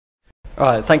All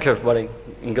right, thank you everybody,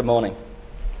 and good morning.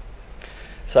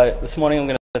 So this morning I'm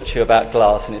going to talk to you about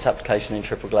glass and its application in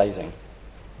triple glazing.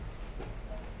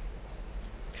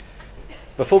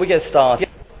 Before we get started,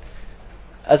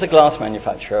 as a glass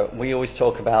manufacturer, we always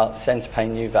talk about centre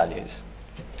pane U values.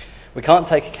 We can't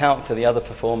take account for the other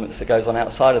performance that goes on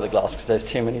outside of the glass because there's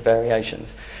too many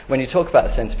variations. When you talk about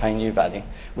centre pane U value,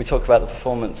 we talk about the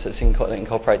performance that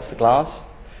incorporates the glass,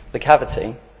 the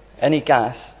cavity, any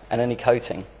gas, and any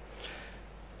coating.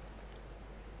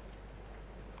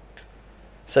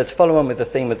 So to follow on with the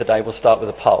theme of the day, we'll start with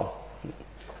a poll.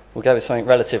 We'll go with something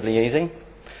relatively easy.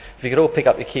 If you could all pick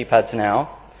up your keypads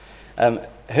now,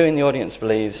 who in the audience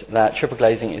believes that triple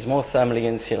glazing is more thermally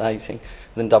insulating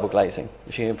than double glazing?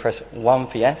 If you can press 1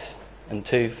 for yes and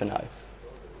 2 for no.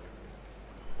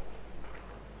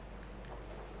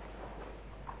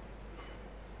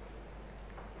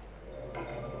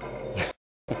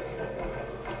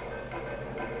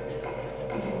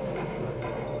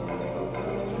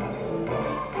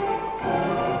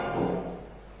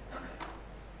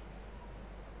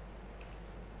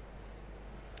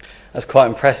 That's quite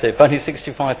impressive. Only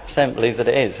 65% believe that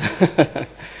it is.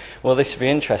 Well, this should be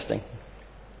interesting.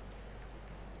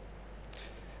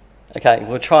 Okay,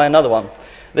 we'll try another one.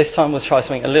 This time we'll try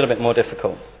something a little bit more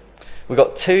difficult. We've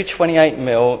got two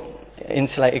 28mm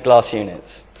insulated glass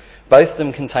units. Both of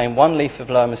them contain one leaf of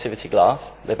low emissivity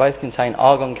glass. They both contain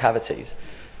argon cavities.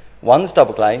 One's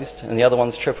double glazed and the other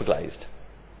one's triple glazed.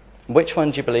 Which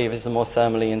one do you believe is the more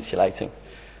thermally insulating?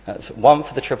 That's 1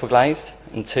 for the triple glazed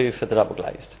and 2 for the double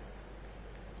glazed.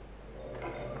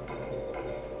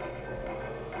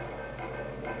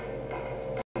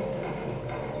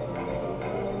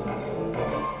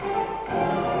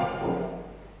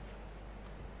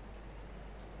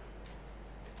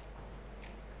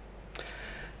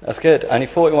 That's good. Only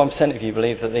 41% of you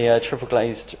believe that the triple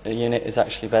glazed unit is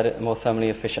actually better, more thermally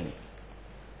efficient.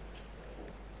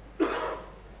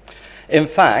 In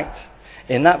fact,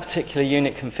 in that particular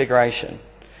unit configuration,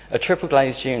 a triple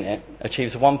glazed unit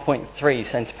achieves a 1.3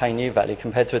 centre pane U value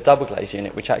compared to a double glazed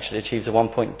unit, which actually achieves a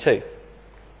 1.2.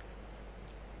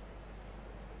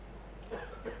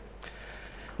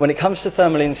 When it comes to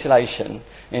thermal insulation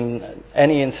in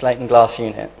any insulating glass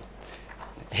unit,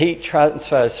 heat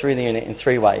transfers through the unit in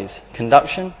 3 ways: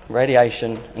 conduction,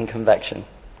 radiation, and convection.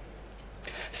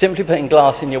 Simply putting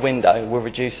glass in your window will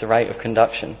reduce the rate of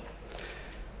conduction.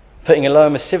 Putting a low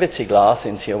emissivity glass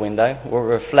into your window will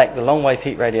reflect the long wave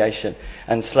heat radiation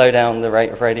and slow down the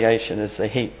rate of radiation as the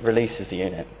heat releases the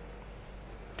unit.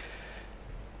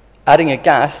 Adding a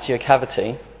gas to your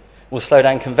cavity will slow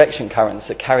down convection currents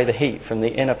that carry the heat from the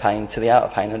inner pane to the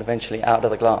outer pane and eventually out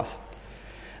of the glass.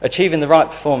 Achieving the right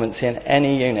performance in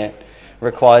any unit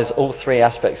requires all 3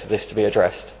 aspects of this to be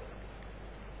addressed.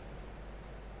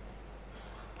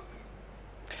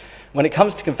 When it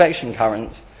comes to convection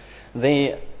currents,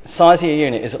 the size of your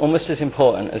unit is almost as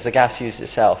important as the gas used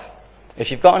itself. If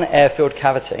you've got an air-filled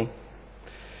cavity,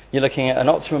 you're looking at an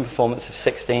optimum performance of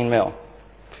 16 mil.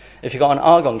 If you've got an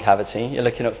argon cavity, you're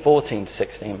looking at 14 to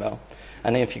 16 mil.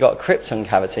 And if you've got a krypton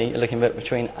cavity, you're looking at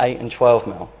between 8 and 12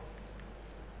 mil.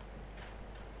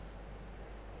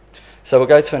 So we'll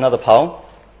go to another poll.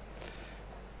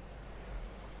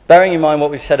 Bearing in mind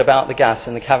what we've said about the gas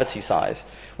and the cavity size,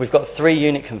 we've got 3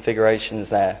 unit configurations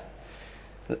there.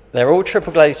 They're all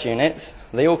triple glazed units.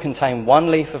 They all contain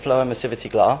 1 leaf of low emissivity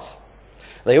glass.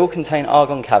 They all contain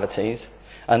argon cavities,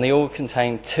 and they all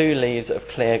contain 2 leaves of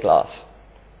clear glass.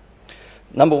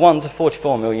 Number 1's a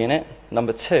 44mm unit,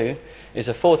 number 2 is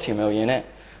a 40mm unit,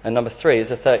 and number 3 is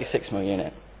a 36mm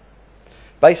unit.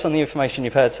 Based on the information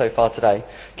you've heard so far today,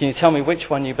 can you tell me which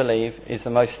one you believe is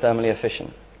the most thermally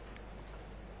efficient?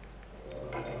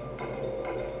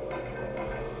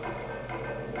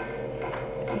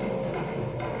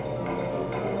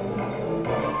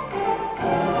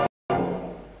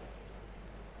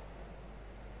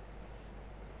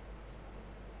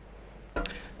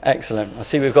 Excellent. I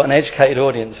see we've got an educated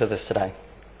audience with us today.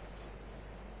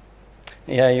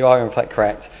 Yeah, you are in fact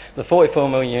correct. The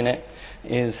 44mm unit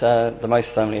is the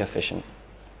most thermally efficient.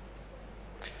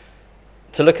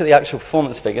 To look at the actual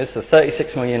performance figures, the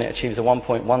 36mm unit achieves a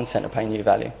 1.1 centre pane U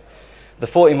value. The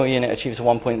 40mm unit achieves a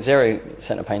 1.0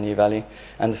 centre pane U value,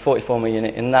 and the 44mm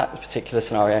unit in that particular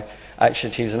scenario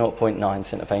actually achieves a 0.9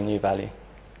 centre pane U value.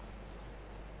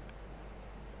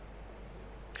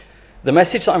 The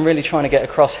message that I'm really trying to get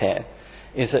across here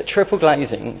is that triple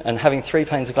glazing and having 3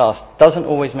 panes of glass doesn't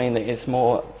always mean that it's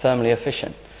more thermally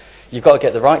efficient. You've got to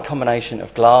get the right combination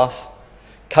of glass,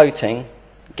 coating,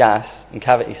 gas, and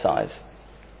cavity size.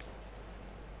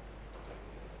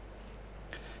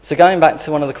 So going back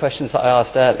to one of the questions that I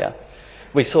asked earlier,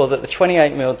 we saw that the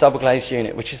 28mm double glazed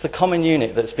unit, which is the common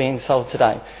unit that's being sold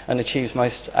today and achieves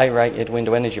most A-rated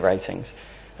window energy ratings,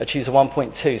 achieves a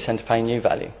 1.2 centre pane U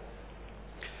value.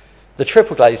 The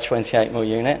triple glazed 28mm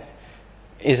unit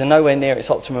is nowhere near its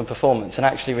optimum performance and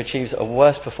actually achieves a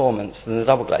worse performance than the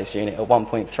double glazed unit at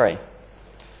 1.3.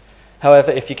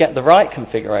 However, if you get the right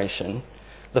configuration,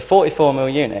 the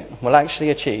 44mm unit will actually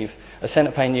achieve a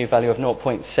centre pane U value of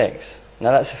 0.6.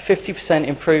 Now that's a 50%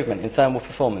 improvement in thermal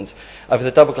performance over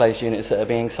the double glazed units that are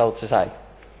being sold today.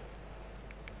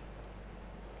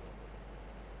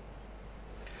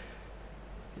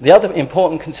 The other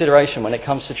important consideration when it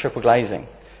comes to triple glazing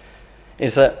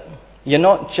is that you're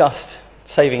not just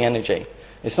saving energy.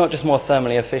 It's not just more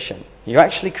thermally efficient. You're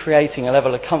actually creating a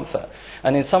level of comfort.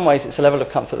 And in some ways, it's a level of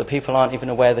comfort that people aren't even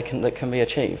aware that can be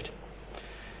achieved.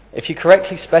 If you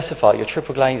correctly specify your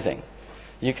triple glazing,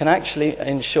 you can actually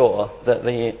ensure that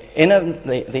the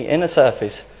inner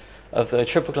surface of the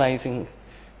triple glazing,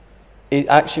 it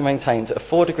actually maintains a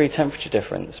 4-degree temperature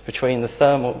difference between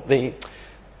the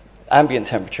ambient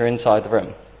temperature inside the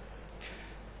room.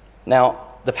 Now,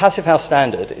 the Passive House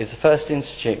Standard is the first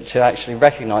institute to actually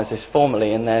recognise this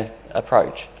formally in their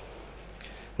approach.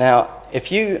 Now, if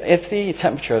the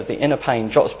temperature of the inner pane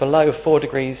drops below 4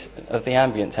 degrees of the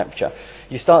ambient temperature,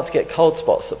 you start to get cold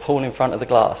spots that pool in front of the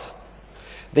glass.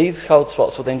 These cold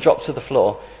spots will then drop to the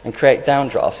floor and create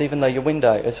downdrafts, even though your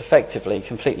window is effectively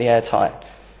completely airtight.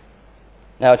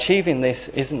 Now, achieving this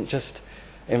isn't just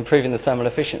improving the thermal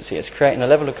efficiency, it's creating a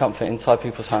level of comfort inside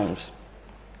people's homes.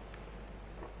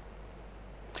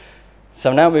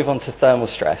 So now move on to thermal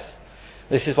stress.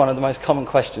 This is one of the most common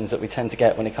questions that we tend to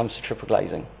get when it comes to triple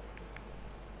glazing.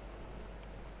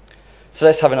 So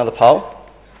let's have another poll.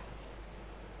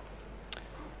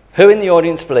 Who in the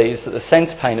audience believes that the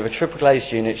centre pane of a triple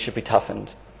glazed unit should be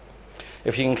toughened?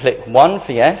 If you can click 1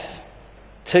 for yes,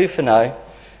 2 for no,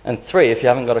 and 3 if you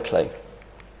haven't got a clue.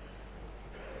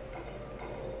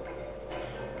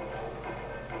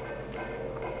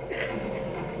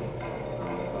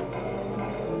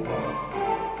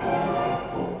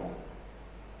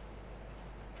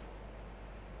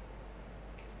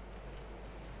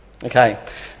 Okay,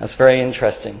 that's very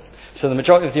interesting. So the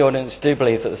majority of the audience do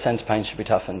believe that the centre pane should be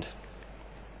toughened.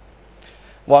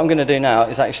 What I'm going to do now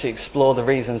is actually explore the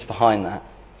reasons behind that.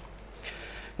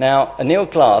 Now,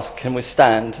 annealed glass can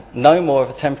withstand no more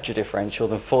of a temperature differential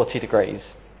than 40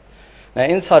 degrees. Now,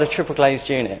 inside a triple glazed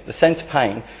unit, the centre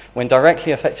pane, when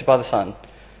directly affected by the sun,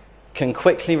 can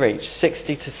quickly reach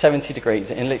 60 to 70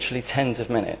 degrees in literally tens of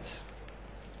minutes.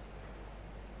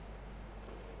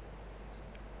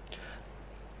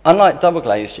 Unlike double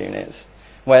glazed units,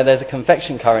 where there's a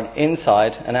convection current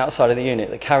inside and outside of the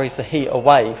unit that carries the heat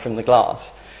away from the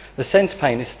glass, the centre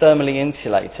pane is thermally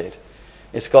insulated.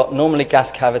 It's got normally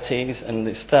gas cavities and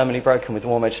it's thermally broken with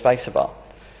warm edge spacer bar.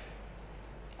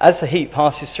 As the heat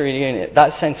passes through the unit,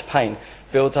 that centre pane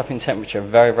builds up in temperature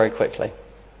very, very quickly.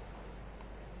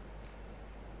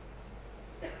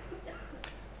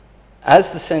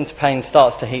 As the centre pane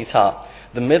starts to heat up,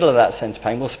 the middle of that centre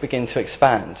pane will begin to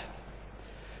expand.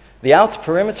 The outer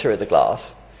perimeter of the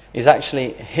glass is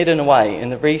actually hidden away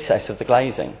in the recess of the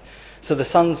glazing, so the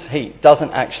sun's heat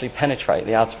doesn't actually penetrate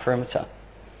the outer perimeter.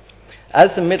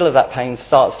 As the middle of that pane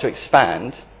starts to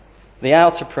expand, the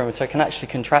outer perimeter can actually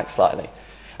contract slightly,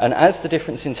 and as the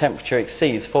difference in temperature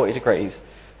exceeds 40 degrees,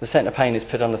 the centre pane is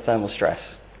put under thermal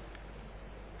stress.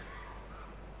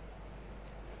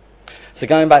 So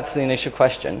going back to the initial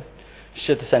question,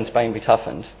 should the centre pane be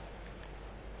toughened?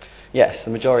 Yes,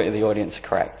 the majority of the audience are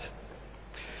correct.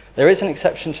 There is an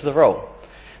exception to the rule,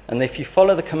 and if you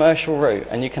follow the commercial route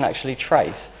and you can actually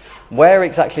trace where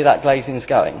exactly that glazing is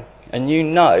going, and you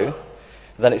know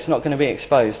that it's not going to be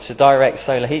exposed to direct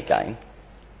solar heat gain,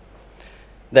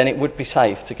 then it would be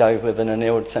safe to go with an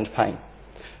annealed centre pane.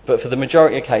 But for the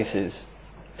majority of cases,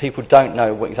 people don't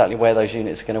know exactly where those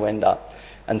units are going to end up,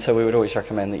 and so we would always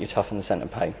recommend that you toughen the centre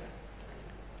pane.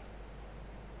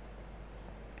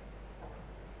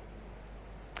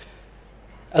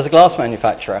 As a glass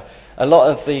manufacturer, a lot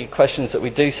of the questions that we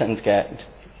do tend to get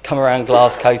come around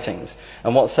glass coatings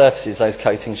and what surfaces those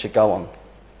coatings should go on.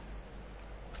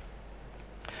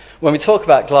 When we talk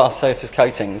about glass surface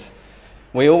coatings,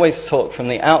 we always talk from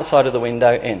the outside of the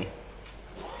window in.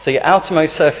 So your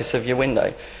outermost surface of your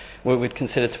window we would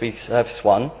consider to be surface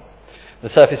 1, the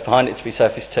surface behind it to be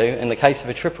surface 2. In the case of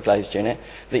a triple glazed unit,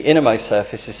 the innermost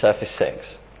surface is surface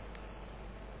 6.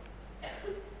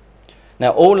 Now,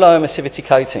 all low emissivity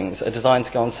coatings are designed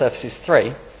to go on surfaces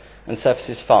 3 and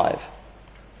surfaces 5.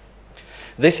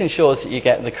 This ensures that you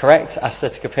get the correct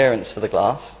aesthetic appearance for the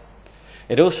glass,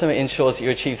 It also ensures that you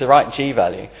achieve the right G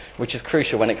value, which is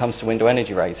crucial when it comes to window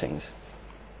energy ratings.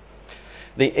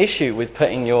 The issue with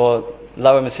putting your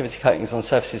low emissivity coatings on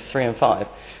surfaces 3 and 5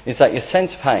 is that your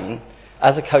centre pane,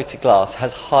 as a coated glass,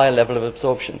 has higher level of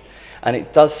absorption, and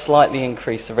it does slightly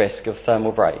increase the risk of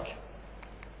thermal break.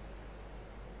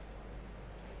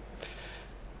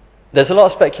 There's a lot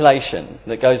of speculation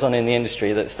that goes on in the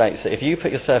industry that states that if you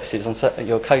put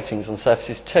your coatings on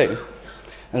surfaces 2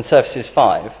 and surfaces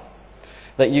 5,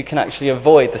 that you can actually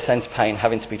avoid the centre pane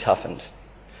having to be toughened.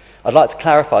 I'd like to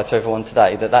clarify to everyone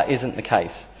today that that isn't the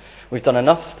case. We've done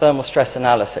enough thermal stress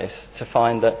analysis to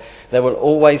find that there will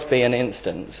always be an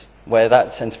instance where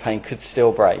that centre pane could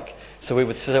still break. So we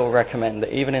would still recommend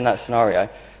that even in that scenario,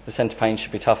 the centre pane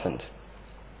should be toughened.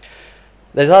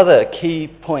 There's other key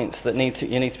points that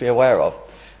you need to be aware of.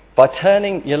 By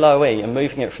turning your low E and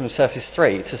moving it from surface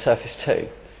 3 to surface 2,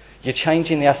 you're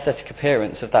changing the aesthetic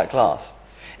appearance of that glass.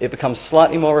 It becomes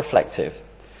slightly more reflective,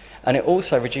 and it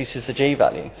also reduces the G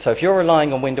value. So if you're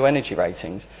relying on window energy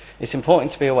ratings, it's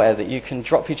important to be aware that you can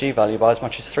drop your G value by as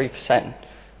much as 3%,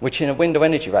 which in a window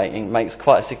energy rating makes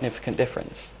quite a significant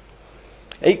difference.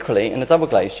 Equally, in a double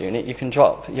glazed unit, you can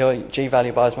drop your G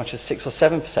value by as much as 6 or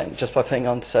 7% just by putting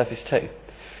on to surface 2.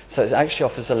 So it actually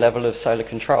offers a level of solar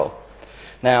control.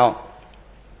 Now,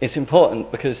 it's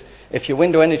important because if your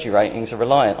window energy ratings are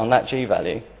reliant on that G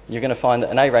value, you're going to find that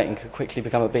an A rating could quickly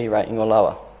become a B rating or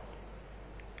lower.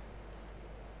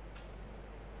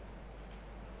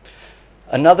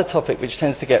 Another topic which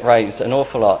tends to get raised an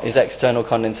awful lot is external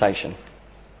condensation.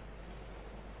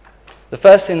 The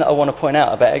first thing that I want to point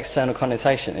out about external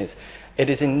condensation is it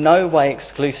is in no way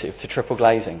exclusive to triple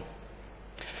glazing.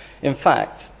 In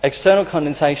fact, external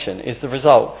condensation is the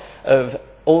result of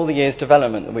all the years'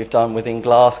 development that we've done within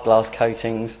glass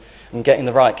coatings, and getting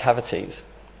the right cavities.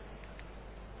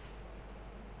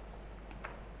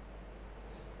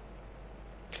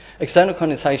 External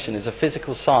condensation is a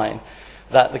physical sign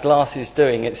that the glass is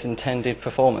doing its intended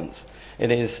performance.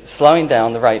 It is slowing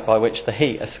down the rate by which the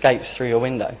heat escapes through your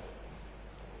window.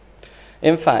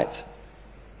 In fact,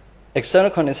 external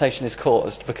condensation is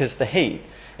caused because the heat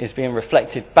is being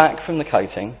reflected back from the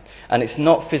coating and it's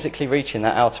not physically reaching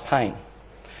that outer pane.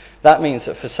 That means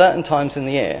that for certain times in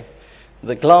the year,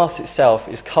 the glass itself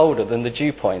is colder than the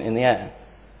dew point in the air.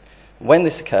 When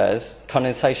this occurs,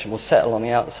 condensation will settle on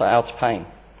the outer pane.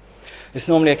 This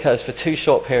normally occurs for 2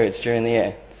 short periods during the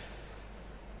year.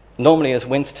 Normally as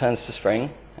winter turns to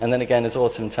spring, and then again as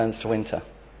autumn turns to winter.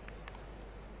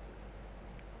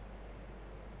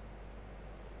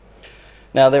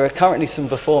 Now, there are currently some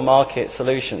before-market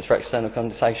solutions for external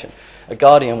condensation. At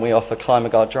Guardian, we offer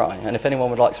ClimaGuard Dry, and if anyone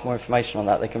would like some more information on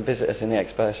that, they can visit us in the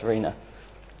expert arena,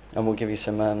 and we'll give you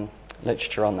some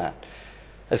literature on that.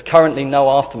 There's currently no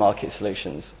aftermarket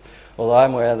solutions, although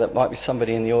I'm aware that might be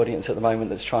somebody in the audience at the moment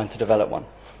that's trying to develop one.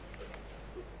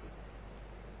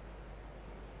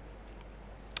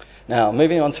 Now,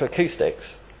 moving on to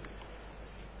acoustics.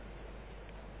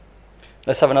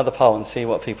 Let's have another poll and see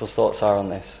what people's thoughts are on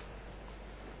this.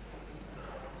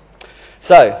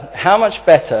 So, how much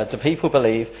better do people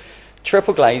believe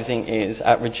triple glazing is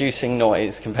at reducing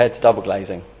noise compared to double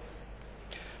glazing?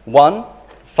 1,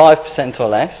 5% or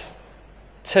less.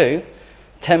 2,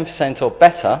 10% or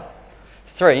better.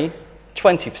 3,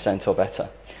 20% or better.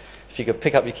 If you could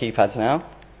pick up your keypads now.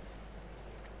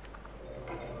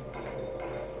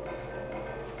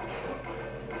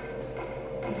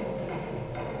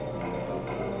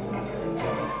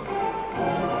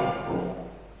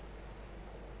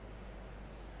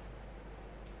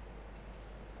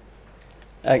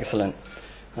 Excellent.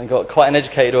 I've got quite an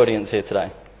educated audience here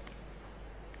today.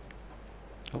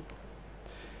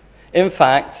 In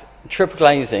fact, triple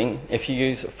glazing, if you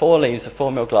use 4 leaves of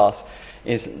 4mm glass,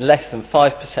 is less than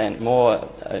 5% more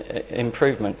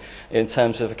improvement in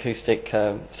terms of acoustic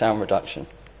sound reduction.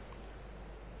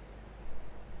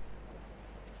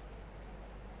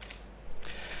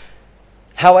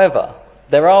 However,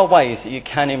 there are ways that you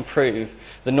can improve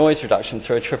the noise reduction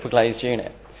through a triple glazed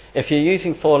unit. If you're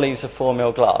using 4 leaves of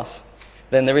 4mm glass,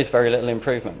 then there is very little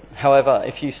improvement. However,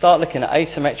 if you start looking at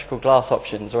asymmetrical glass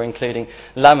options or including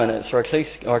laminates or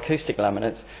acoustic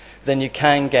laminates, then you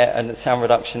can get a sound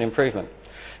reduction improvement.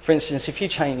 For instance, if you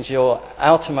change your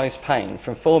outermost pane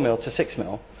from 4mm to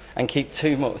 6mm and keep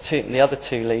the other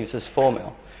 2 leaves as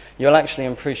 4mm, you'll actually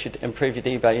improve your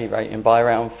dBA rating by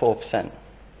around 4%.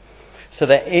 So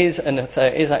there is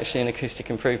actually an acoustic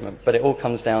improvement, but it all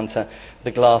comes down to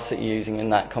the glass that you're using in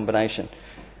that combination.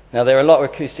 Now, there are a lot of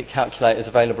acoustic calculators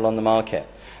available on the market,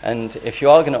 and if you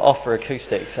are going to offer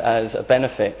acoustics as a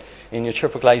benefit in your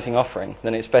triple glazing offering,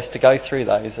 then it's best to go through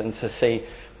those and to see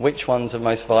which ones are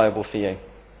most viable for you.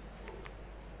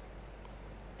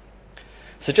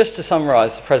 So just to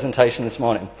summarise the presentation this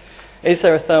morning, is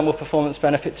there a thermal performance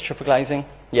benefit to triple glazing?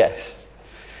 Yes.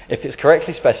 If it's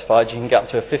correctly specified, you can get up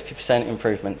to a 50%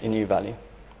 improvement in U value.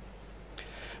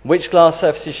 Which glass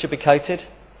surfaces should be coated?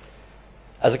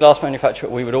 As a glass manufacturer,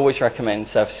 we would always recommend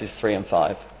surfaces 3 and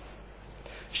 5.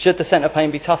 Should the centre pane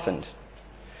be toughened?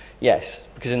 Yes,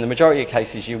 because in the majority of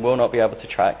cases you will not be able to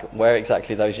track where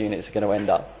exactly those units are going to end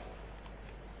up.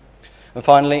 And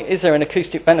finally, is there an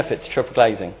acoustic benefit to triple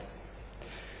glazing?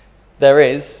 There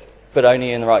is, but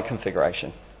only in the right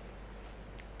configuration.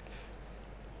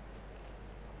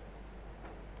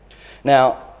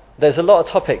 Now, there's a lot of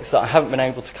topics that I haven't been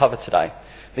able to cover today.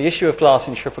 The issue of glass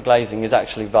in triple glazing is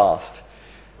actually vast.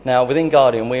 Now, within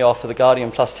Guardian, we offer the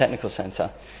Guardian Plus Technical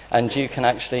Centre, and you can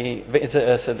actually visit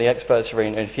us at the Experts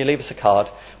Arena, and if you leave us a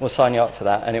card, we'll sign you up for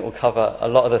that, and it will cover a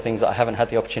lot of the things that I haven't had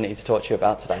the opportunity to talk to you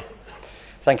about today.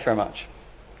 Thank you very much.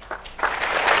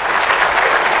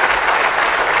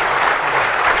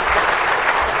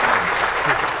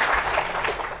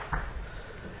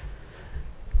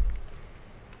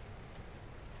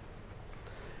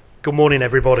 Good morning,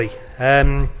 everybody.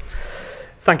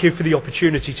 Thank you for the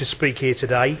opportunity to speak here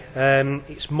today.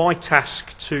 It's my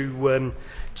task to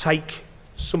take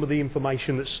some of the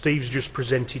information that Steve's just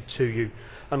presented to you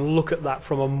and look at that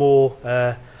from a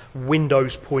more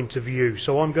Windows point of view.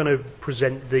 So I'm going to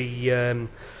present the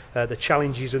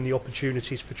challenges and the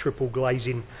opportunities for triple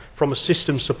glazing from a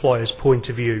system supplier's point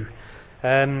of view.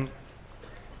 And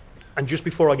just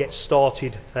before I get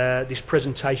started, this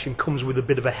presentation comes with a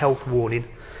bit of a health warning.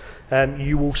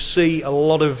 You will see a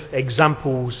lot of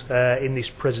examples in this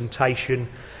presentation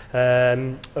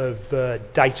of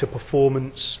data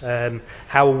performance,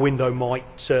 how a window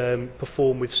might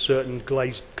perform with certain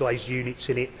glazed units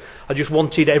in it. I just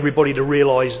wanted everybody to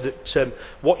realise that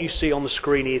what you see on the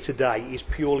screen here today is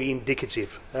purely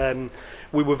indicative.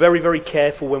 We were very, very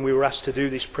careful when we were asked to do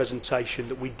this presentation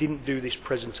that we didn't do this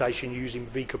presentation using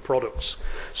Veka products.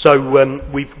 So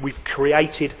we've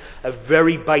created a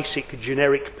very basic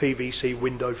generic PVC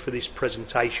window for this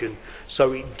presentation,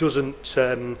 so it doesn't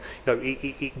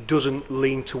it doesn't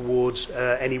lean towards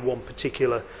any one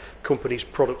particular company's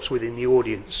products within the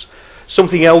audience.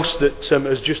 Something else that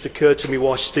has just occurred to me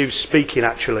while Steve's speaking,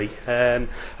 actually, and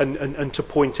to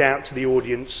point out to the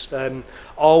audience,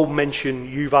 I'll mention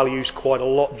U values quite a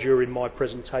lot during my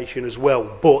presentation as well,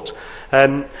 but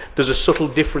there's a subtle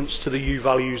difference to the U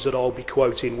values that I'll be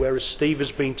quoting. Whereas Steve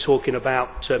has been talking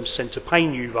about centre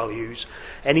pane U values,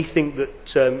 anything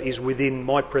that is within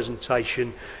my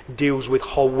presentation deals with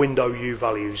whole window U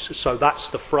values. So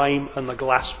that's the frame and the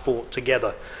glass brought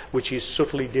together, which is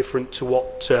subtly different to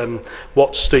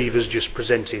what Steve has just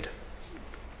presented.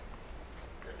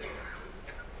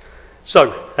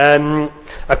 So,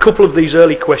 a couple of these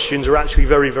early questions are actually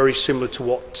very, very similar to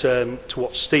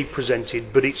what Steve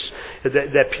presented, but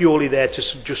they're purely there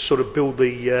to just sort of build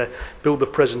the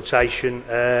presentation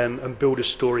and build a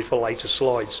story for later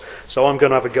slides. So I'm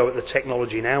going to have a go at the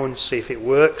technology now and see if it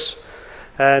works.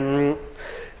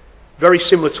 Very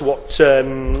similar to what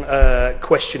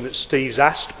question that Steve's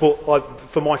asked, but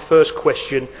for my first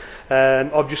question,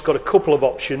 I've just got a couple of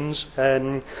options.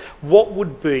 What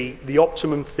would be the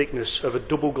optimum thickness of a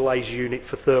double glaze unit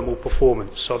for thermal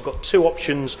performance? So I've got two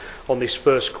options on this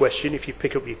first question. If you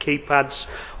pick up your keypads,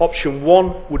 option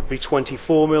 1 would be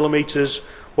 24 millimetres,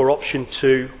 or option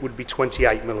 2 would be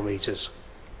 28 millimetres.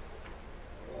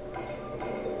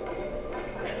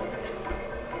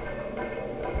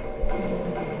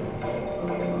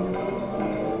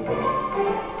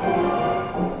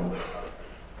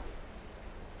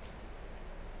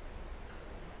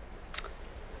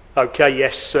 Okay,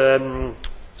 yes,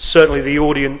 certainly the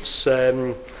audience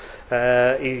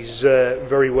is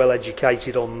very well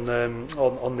educated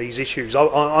on these issues.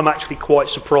 I'm actually quite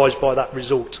surprised by that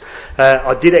result.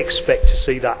 I did expect to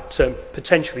see that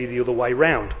potentially the other way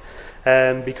round,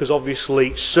 because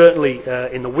obviously, certainly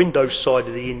in the Windows side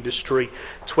of the industry,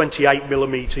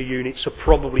 28mm units are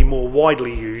probably more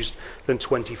widely used than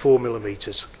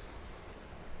 24mm.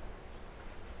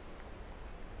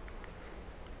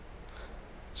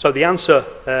 So the answer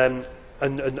and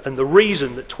the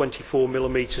reason that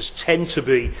 24mm tend to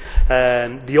be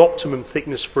the optimum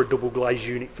thickness for a double glaze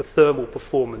unit for thermal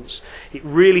performance, it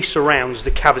really surrounds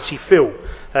the cavity fill.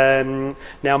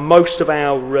 Now most of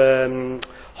our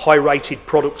high-rated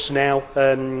products now.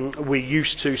 We're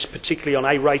used to, particularly on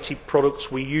A-rated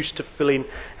products, we're used to filling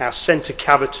our centre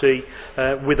cavity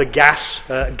with a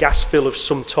gas fill of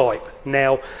some type.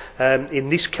 Now, in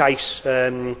this case,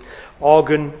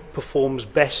 argon performs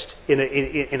best in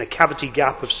a cavity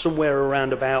gap of somewhere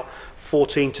around about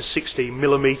 14 to 16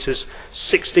 millimetres,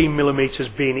 16 millimetres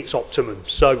being its optimum.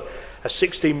 So a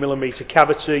 16 millimetre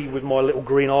cavity with my little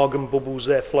green argon bubbles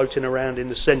there floating around in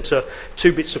the centre,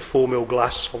 2 bits of 4mm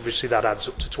glass, obviously that adds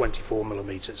up to 24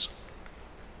 millimetres.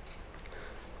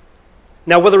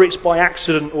 Now, whether it's by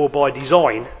accident or by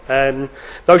design,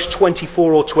 those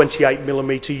 24 or 28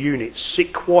 millimetre units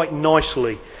sit quite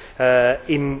nicely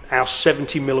in our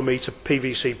 70mm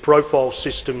PVC profile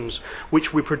systems,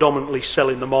 which we predominantly sell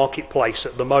in the marketplace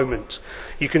at the moment.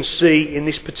 You can see in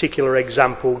this particular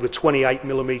example, the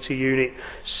 28mm unit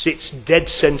sits dead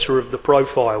centre of the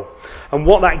profile. And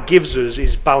what that gives us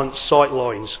is balanced sight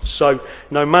lines. So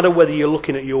no matter whether you're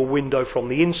looking at your window from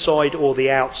the inside or the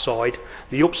outside,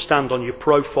 the upstand on your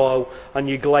profile and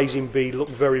your glazing bead look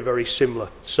very, very similar.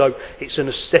 So it's an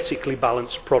aesthetically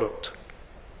balanced product.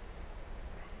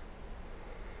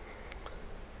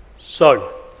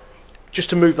 So,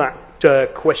 just to move that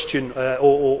question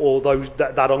or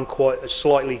that on quite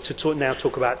slightly to now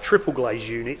talk about triple glaze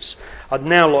units, I'd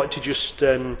now like to just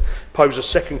pose a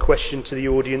second question to the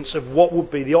audience of what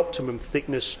would be the optimum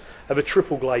thickness of a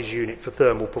triple glaze unit for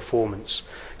thermal performance.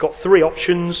 Got 3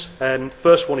 options.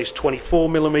 First one is 24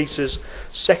 millimetres,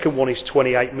 second one is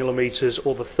 28 millimetres,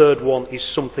 or the third one is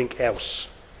something else.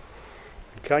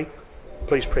 Okay,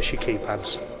 please press your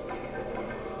keypads.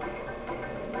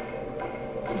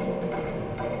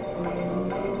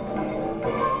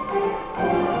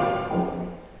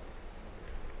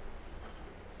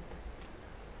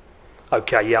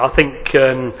 Okay, yeah, I think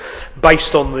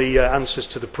based on the answers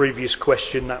to the previous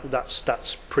question,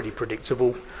 that's pretty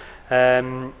predictable.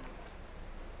 And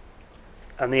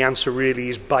the answer really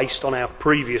is based on our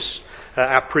previous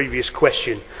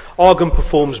question. Argon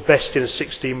performs best in a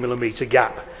 16mm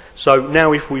gap. So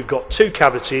now if we've got 2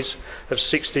 cavities of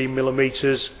 16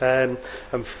 millimetres and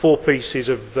 3 pieces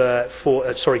of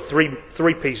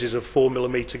 4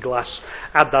 millimetre glass,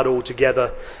 add that all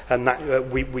together, and that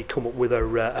we come up with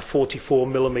a 44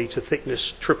 millimetre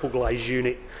thickness triple glaze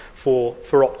unit for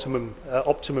optimum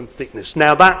thickness.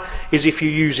 Now that is if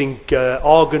you're using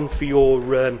argon for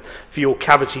your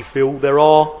cavity fill. There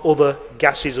are other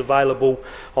gases available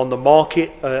on the market,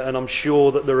 and I'm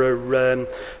sure that there are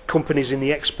companies in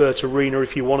the expert arena.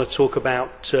 If you want to talk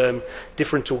about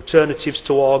different alternatives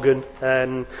to argon,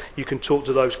 you can talk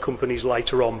to those companies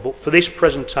later on. But for this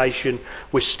presentation,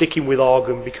 we're sticking with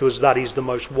argon because that is the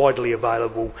most widely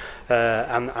available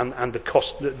and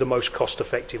the most cost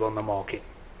effective on the market.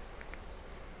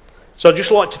 So I'd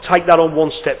just like to take that on one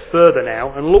step further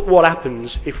now and look what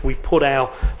happens if we put our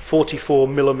 44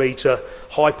 millimetre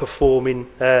high performing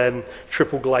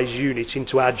triple glaze unit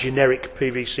into our generic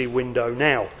PVC window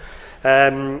now.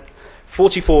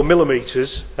 44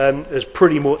 millimetres has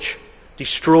pretty much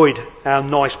destroyed our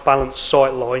nice balanced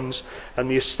sight lines, and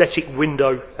the aesthetic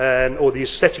window or the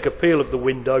aesthetic appeal of the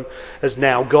window has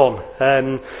now gone.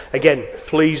 Again,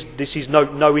 please, this is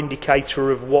no indicator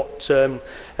of what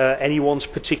anyone's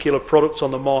particular product on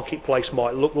the marketplace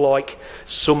might look like.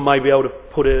 Some may be able to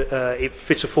put it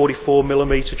fit a 44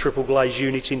 millimetre triple glaze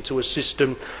unit into a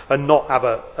system and not have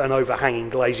an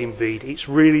overhanging glazing bead. It's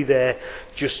really there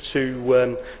just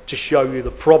to show you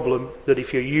the problem that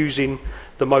if you're using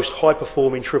the most high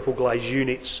performing triple glaze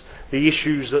units, the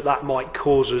issues that might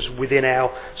cause us within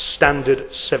our standard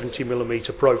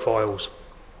 70mm profiles.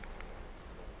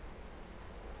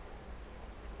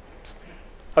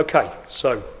 Okay,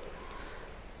 so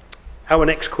our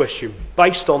next question,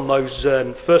 based on those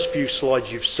first few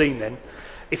slides you've seen, then,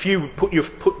 if you put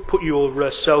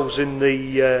yourselves in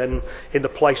the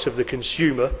place of the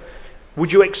consumer,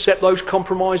 would you accept those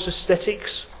compromise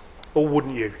aesthetics, or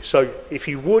wouldn't you? So, if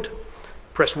you would,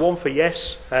 press 1 for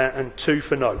yes and 2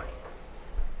 for no.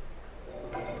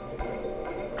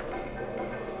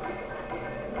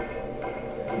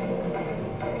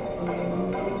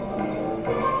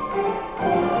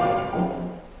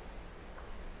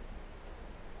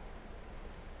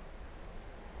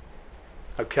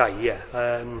 Okay, yeah,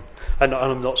 and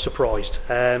I'm not surprised.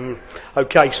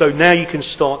 Okay, so now you can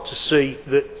start to see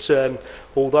that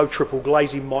although triple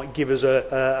glazing might give us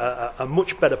a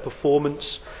much better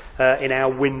performance in our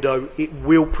window, it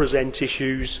will present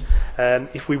issues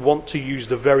if we want to use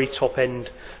the very top end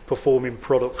performing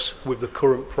products with the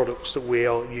current products that we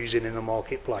are using in the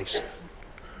marketplace.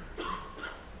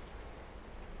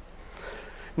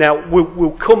 Now,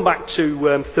 we'll come back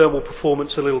to thermal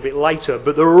performance a little bit later,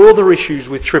 but there are other issues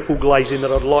with triple glazing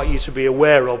that I'd like you to be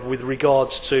aware of with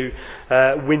regards to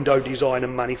window design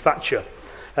and manufacture.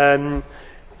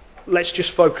 Let's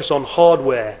just focus on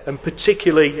hardware, and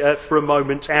particularly for a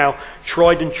moment our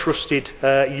tried and trusted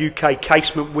UK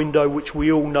casement window, which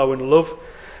we all know and love.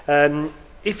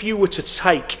 If you were to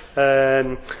take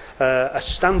a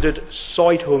standard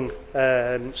side-hung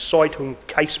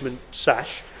casement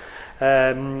sash,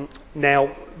 now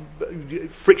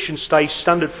friction stays,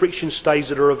 standard friction stays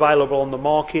that are available on the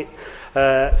market,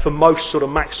 for most sort of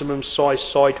maximum size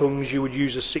side hungs you would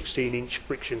use a 16-inch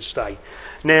friction stay.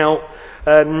 Now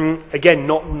again,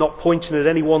 not pointing at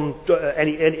any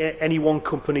one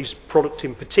company's product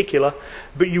in particular,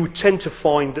 but you would tend to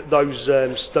find that those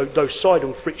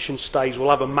side-hung friction stays will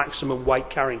have a maximum weight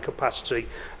carrying capacity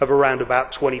of around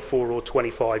about 24 or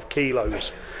 25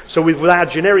 kilos. So with our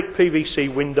generic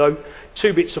PVC window,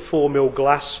 2 bits of 4mm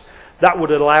glass, that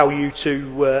would allow you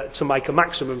to make a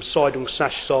maximum side-hung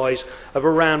sash size of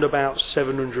around about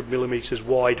 700mm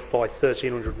wide by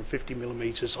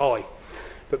 1350mm high.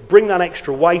 But bring that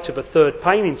extra weight of a third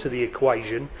pane into the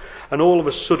equation, and all of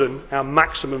a sudden our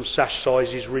maximum sash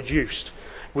size is reduced.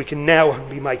 We can now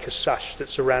only make a sash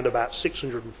that's around about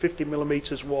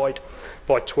 650mm wide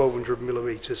by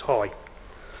 1200mm high.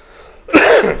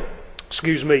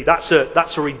 Excuse me, that's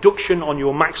a reduction on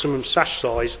your maximum sash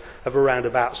size of around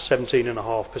about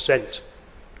 17.5%.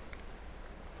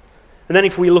 And then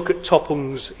if we look at top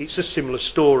hungs, it's a similar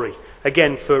story.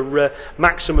 Again, for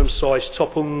maximum size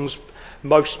top hungs,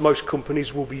 most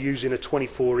companies will be using a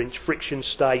 24-inch friction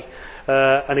stay,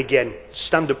 and again,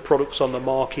 standard products on the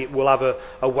market will have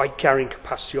a weight carrying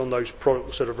capacity on those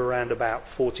products of around about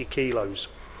 40 kilos.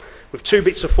 With 2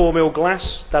 bits of 4mm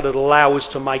glass, that would allow us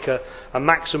to make a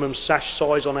maximum sash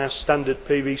size on our standard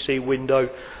PVC window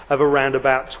of around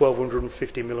about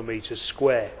 1250mm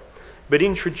square. But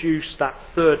introduce that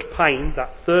third pane,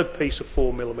 that third piece of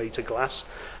 4mm glass,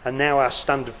 and now our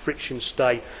standard friction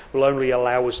stay will only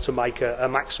allow us to make a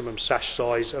maximum sash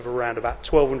size of around about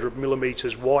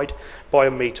 1200mm wide by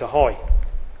 1 metre high.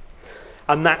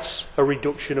 And that's a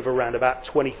reduction of around about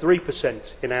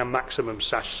 23% in our maximum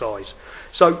sash size.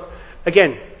 So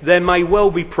again, there may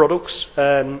well be products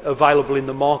available in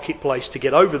the marketplace to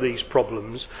get over these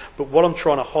problems, but what I'm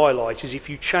trying to highlight is if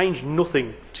you change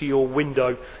nothing to your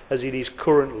window as it is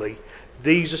currently,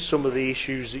 these are some of the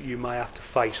issues that you may have to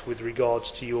face with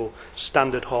regards to your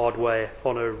standard hardware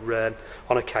on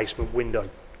a casement window.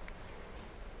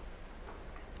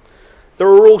 There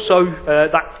are also,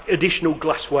 that additional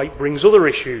glass weight brings other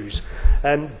issues.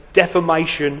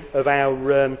 Deformation of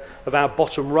our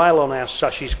bottom rail on our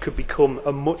sashes could become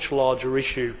a much larger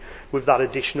issue with that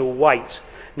additional weight.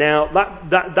 Now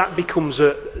that becomes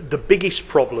the biggest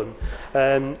problem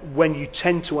when you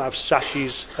tend to have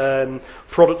sashes,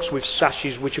 products with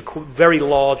sashes which are very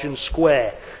large and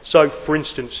square. So for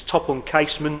instance, top hung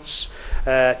casements,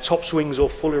 top swings or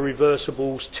fully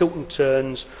reversibles, tilt and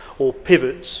turns or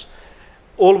pivots.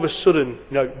 All of a sudden,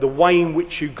 the way in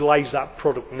which you glaze that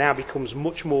product now becomes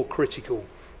much more critical.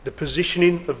 The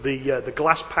positioning of the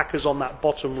glass packers on that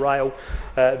bottom rail,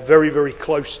 very, very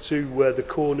close to the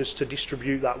corners to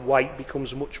distribute that weight,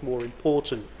 becomes much more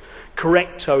important.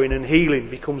 Correct towing and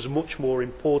heeling becomes much more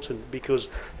important because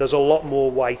there's a lot more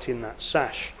weight in that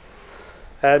sash.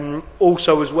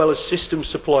 Also, as well as system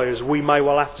suppliers, we may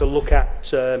well have to look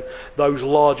at those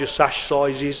larger sash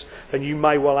sizes, and you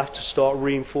may well have to start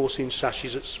reinforcing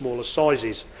sashes at smaller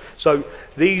sizes. So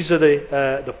these are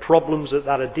the problems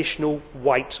that additional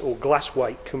weight or glass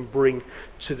weight can bring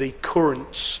to the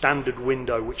current standard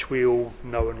window, which we all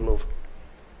know and love.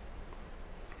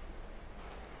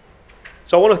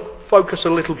 So I want to focus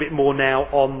a little bit more now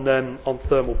on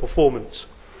thermal performance.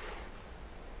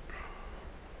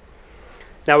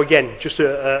 Now again, just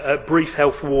a brief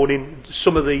health warning.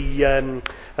 Some of the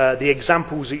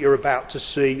examples that you're about to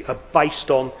see are based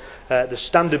on the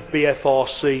standard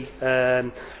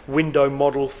BFRC window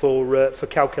model for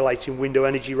calculating window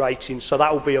energy ratings. So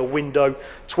that will be a window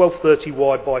 1230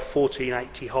 wide by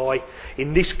 1480 high.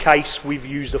 In this case, we've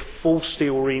used a full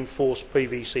steel reinforced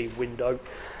PVC window.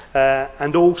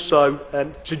 And also,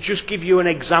 to just give you an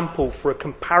example for a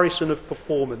comparison of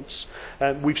performance,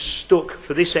 we've stuck,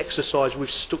 for this exercise,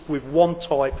 we've stuck with one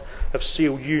type of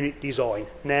sealed unit design.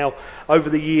 Now, over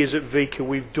the years at Veka,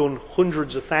 we've done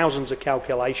hundreds of thousands of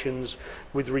calculations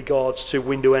with regards to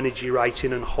window energy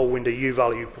rating and whole window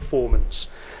U-value performance.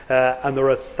 And there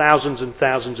are thousands and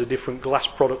thousands of different glass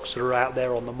products that are out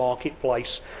there on the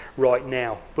marketplace right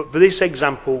now. But for this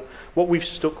example, what we've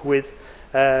stuck with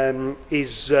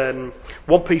is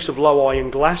one piece of low iron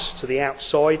glass to the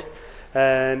outside,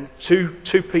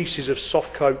 two pieces of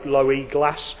soft coat low E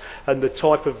glass, and the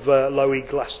type of low E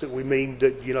glass that we mean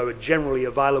that are generally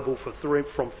available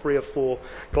from 3 or 4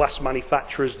 glass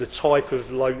manufacturers. The type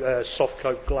of low soft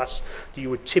coat glass that you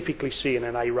would typically see in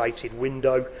an A-rated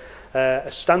window,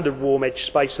 a standard warm edge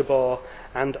spacer bar,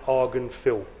 and argon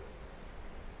fill.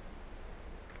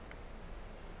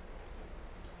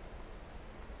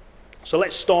 So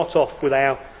let's start off with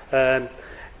our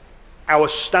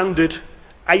standard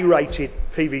A-rated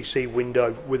PVC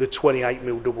window with a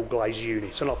 28mm double glazed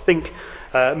unit, and I think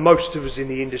most of us in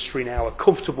the industry now are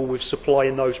comfortable with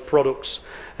supplying those products.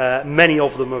 Many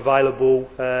of them available,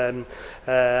 and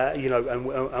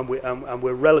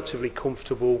we're relatively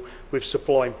comfortable with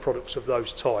supplying products of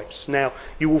those types. Now,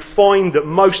 you will find that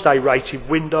most A-rated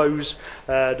windows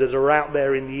that are out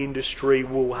there in the industry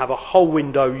will have a whole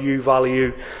window U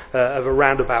value of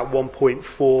around about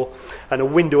 1.4 and a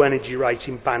window energy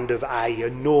rating band of A,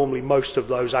 and normally most of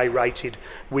those A-rated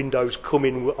windows come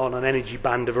in on an energy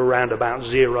band of around about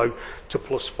 0 to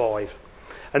 +5.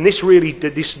 And this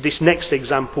next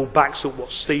example backs up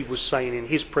what Steve was saying in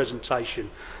his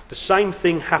presentation. The same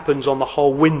thing happens on the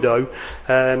whole window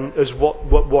as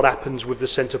what happens with the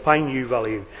centre pane U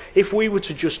value. If we were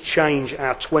to just change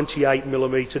our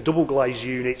 28mm double glazed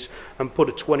unit and put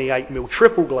a 28mm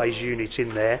triple glazed unit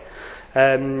in there,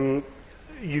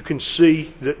 you can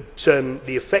see that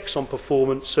the effects on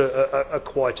performance are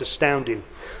quite astounding.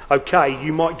 Okay,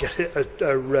 you might get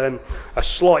a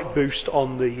slight boost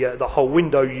on the whole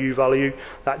window U value.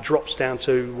 That drops down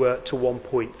to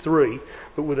 1.3,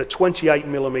 but with a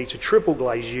 28mm triple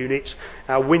glaze unit,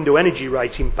 our window energy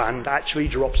rating band actually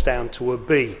drops down to a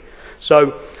B.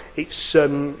 So it's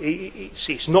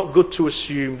not good to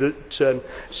assume that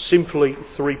simply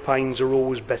 3 panes are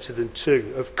always better than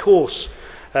 2. Of course,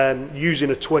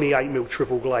 using a 28mm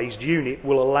triple glazed unit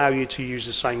will allow you to use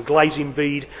the same glazing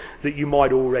bead that you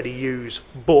might already use,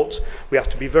 but we have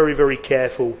to be very, very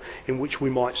careful in which we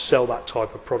might sell that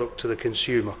type of product to the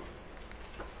consumer.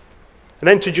 And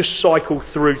then to just cycle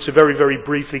through to very, very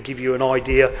briefly give you an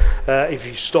idea, if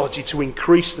you started to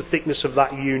increase the thickness of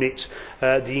that unit,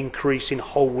 the increase in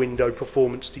whole window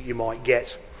performance that you might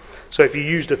get. So if you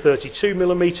used a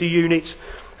 32mm unit,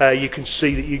 you can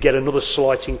see that you get another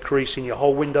slight increase in your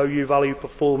whole window U value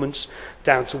performance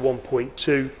down to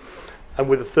 1.2, and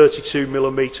with a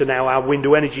 32mm now our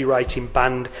window energy rating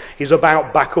band is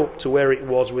about back up to where it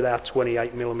was with our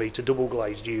 28mm double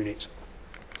glazed unit.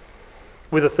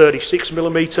 With a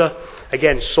 36mm,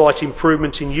 again slight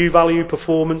improvement in U value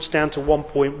performance down to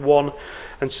 1.1,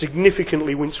 and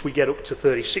significantly once we get up to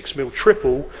 36mm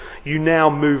triple, you now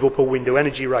move up a window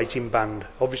energy rating band.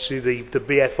 Obviously the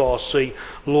BFRC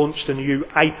launched a new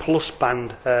A+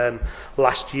 band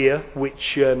last year,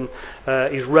 which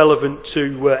is relevant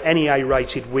to any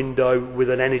A-rated window with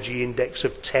an energy index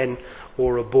of 10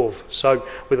 or above. So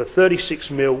with a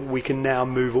 36mm we can now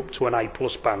move up to an A+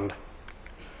 band.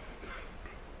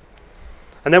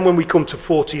 And then when we come to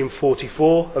 40 and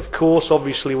 44, of course,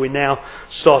 obviously we're now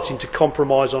starting to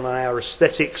compromise on our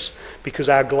aesthetics because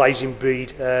our glazing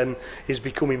bead is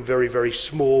becoming very, very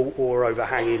small or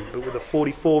overhanging. But with a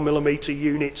 44mm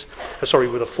unit, with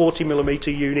a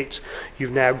 40mm unit,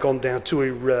 you've now gone down to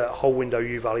a whole window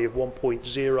U value of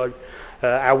 1.0.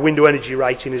 Our window energy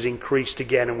rating has increased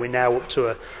again, and we're now up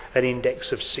to an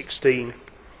index of 16.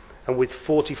 And with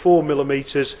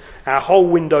 44mm, our whole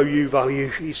window U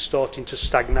value is starting to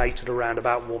stagnate at around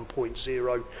about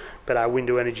 1.0, but our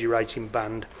window energy rating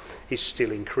band is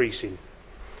still increasing.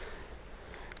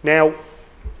 Now,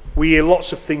 we hear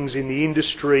lots of things in the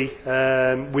industry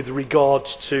with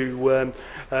regards to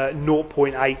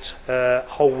 0.8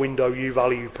 whole window U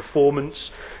value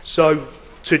performance. So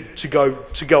to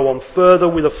go on further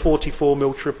with a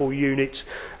 44mm triple unit,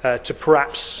 to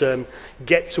perhaps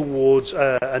get towards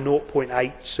a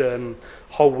 0.8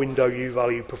 whole window U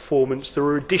value performance, there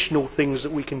are additional things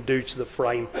that we can do to the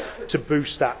frame to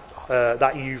boost that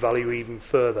U value even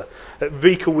further. At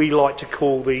Veka we like to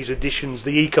call these additions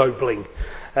the eco bling,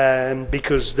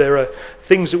 because there are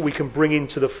things that we can bring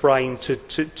into the frame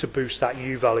to boost that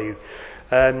U value.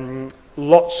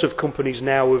 Lots of companies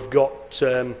now have got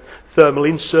thermal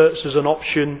inserts as an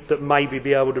option that maybe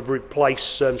be able to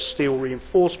replace steel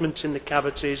reinforcements in the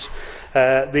cavities.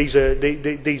 These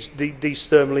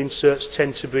thermal inserts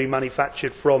tend to be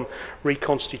manufactured from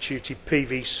reconstituted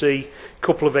PVC. A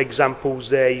couple of examples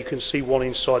there. You can see one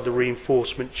inside the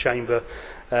reinforcement chamber,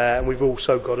 and we've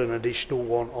also got an additional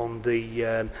one on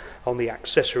the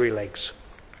accessory legs.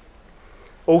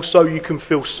 Also, you can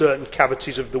fill certain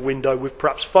cavities of the window with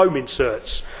perhaps foam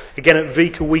inserts. Again, at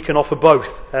Veka we can offer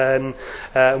both, and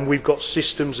we've got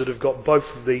systems that have got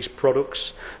both of these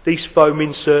products. These foam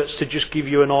inserts, to just give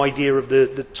you an idea of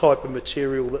the type of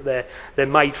material that they're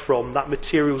made from, that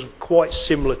material is quite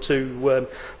similar to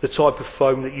the type of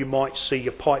foam that you might see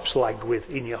your pipes lagged with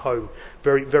in your home.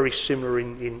 Very, very similar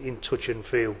in touch and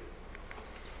feel.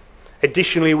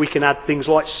 Additionally, we can add things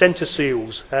like centre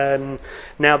seals.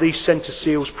 Now, these centre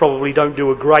seals probably don't do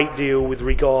a great deal with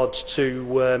regards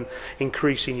to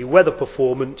increasing your weather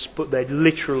performance, but they're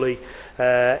literally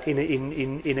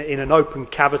in an open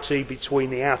cavity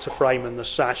between the outer frame and the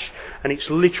sash, and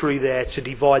it's literally there to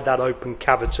divide that open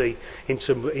cavity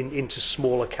into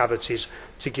smaller cavities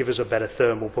to give us a better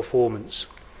thermal performance.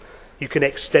 You can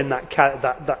extend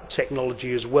that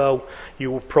technology as well.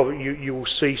 You will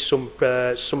see some of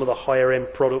the higher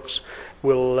end products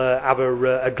will have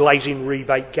a glazing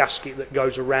rebate gasket that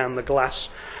goes around the glass,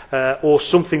 or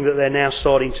something that they're now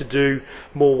starting to do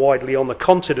more widely on the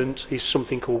continent is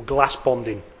something called glass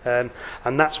bonding, and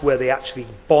that's where they actually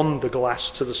bond the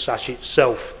glass to the sash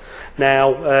itself.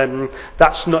 Now,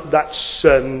 that's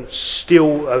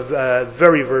still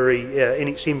very in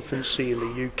its infancy in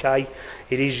the UK.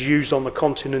 It is used on the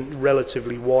continent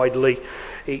relatively widely.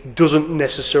 It doesn't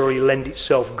necessarily lend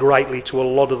itself greatly to a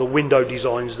lot of the window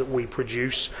designs that we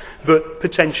produce, but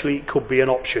potentially it could be an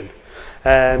option.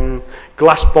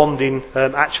 Glass bonding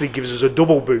actually gives us a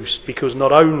double boost, because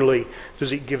not only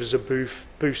does it give us a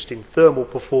boost in thermal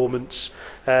performance,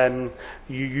 you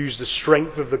use the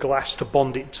strength of the glass to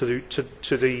bond it to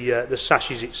the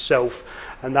sashes itself,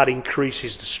 and that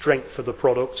increases the strength of the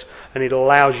product, and it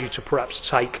allows you to perhaps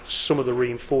take some of the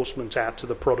reinforcement out of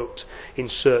the product in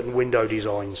certain window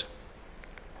designs.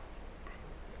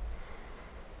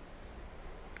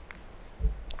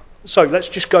 So let's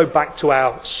just go back to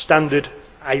our standard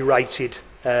A-rated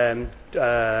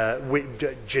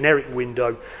generic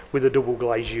window with a double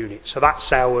glazed unit. So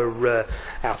that's our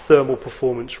thermal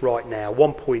performance right now.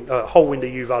 Whole window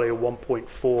U value of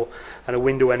 1.4 and a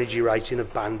window energy rating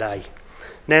of band A.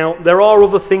 Now, there are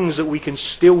other things that we can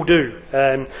still do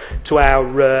to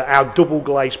our double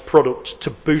glazed products to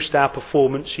boost our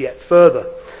performance yet further.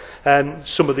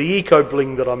 Some of the eco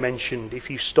bling that I mentioned, if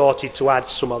you started to add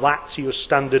some of that to your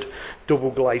standard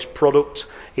double glazed product,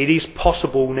 it is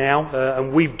possible now,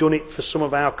 and we've done it for some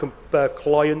of our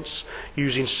clients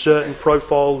using certain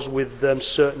profiles with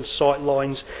certain sight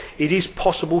lines. It is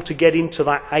possible to get into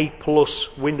that A+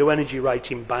 window energy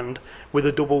rating band with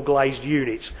a double glazed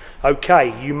unit.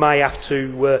 Okay, you may have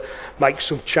to make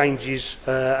some changes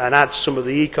and add some of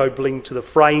the eco bling to the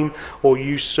frame, or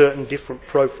use certain different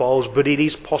profiles, but it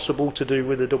is possible to do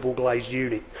with a double glazed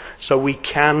unit. So we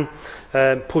can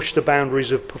push the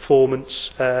boundaries of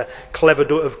performance, clever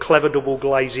double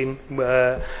glazing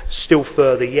still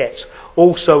further yet.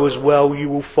 Also as well, you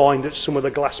will find that some of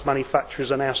the glass manufacturers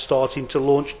are now starting to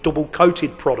launch double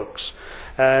coated products,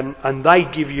 and they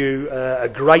give you a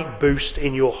great boost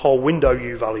in your whole window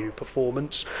U value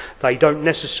performance. They don't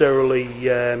necessarily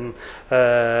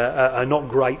are not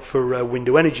great for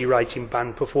window energy rating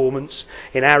band performance.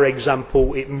 In our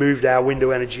example, it moved our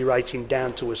window energy rating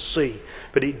down to a C,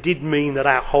 but it did mean that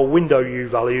our whole window U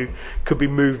value could be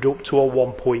moved up to a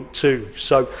 1.2.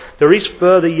 So there is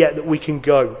further yet that we can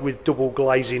go with double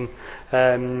glazing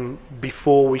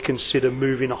before we consider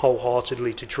moving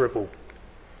wholeheartedly to triple.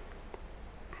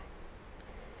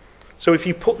 So if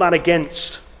you put that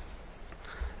against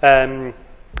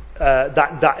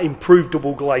that improved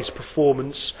double glazed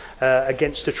performance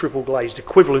against a triple glazed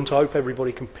equivalent, I hope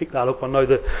everybody can pick that up. I know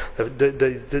that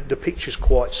the picture's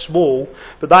quite small,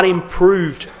 but that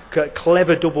improved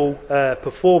clever double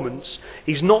performance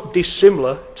is not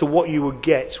dissimilar to what you would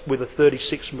get with a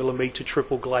 36mm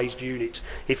triple glazed unit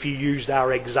if you used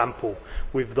our example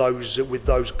with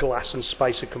those glass and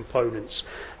spacer components.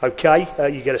 Okay,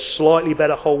 you get a slightly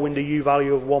better whole window U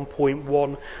value of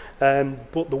 1.1.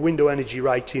 But the window energy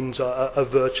ratings are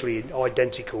virtually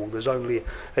identical. There's only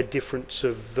a difference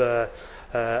of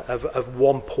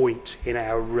 1 point in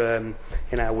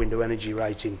our window energy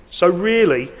rating. So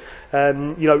really,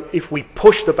 if we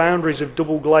push the boundaries of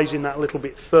double glazing that little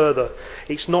bit further,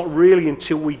 it's not really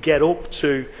until we get up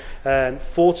to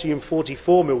 40 and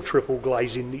 44mm triple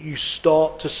glazing that you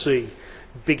start to see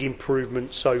big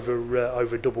improvements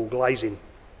over double glazing.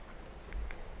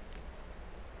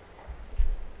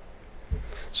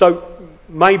 So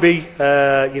maybe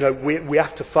we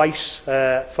have to face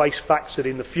facts that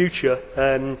in the future,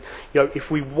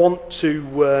 if we want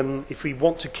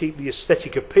to keep the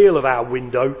aesthetic appeal of our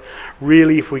window,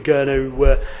 really, if we're going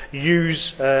to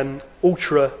use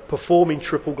ultra performing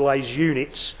triple glaze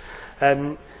units,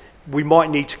 we might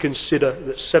need to consider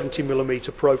that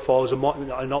 70mm profiles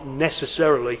are not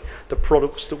necessarily the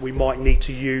products that we might need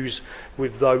to use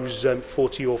with those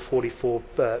 40 or 44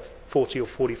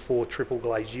 triple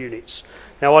glaze units.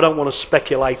 Now, I don't want to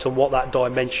speculate on what that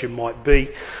dimension might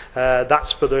be.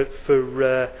 That's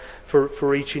for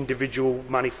each individual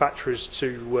manufacturers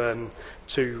to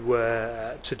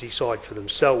decide for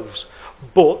themselves.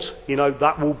 But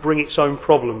that will bring its own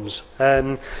problems.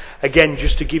 Again,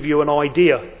 just to give you an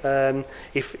idea,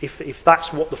 if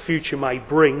that's what the future may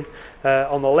bring,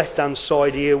 on the left-hand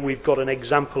side here we've got an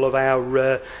example of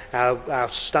our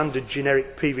standard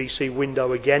generic PVC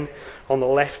window again on the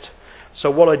left. So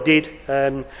what I did,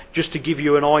 just to give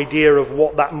you an idea of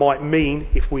what that might mean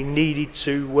if we needed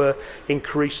to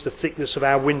increase the thickness of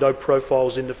our window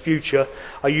profiles in the future,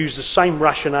 I used the same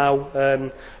rationale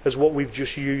as what we've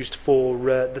just used for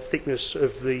the thickness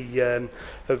of the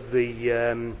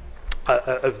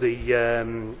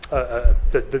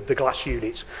glass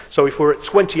unit. So if we're at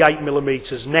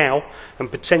 28mm now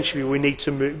and potentially we need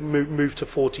to move to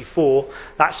 44,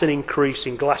 that's an increase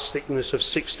in glass thickness of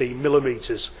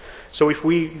 16mm. So if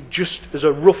we, just as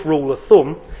a rough rule of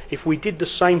thumb, if we did the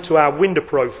same to our window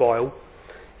profile,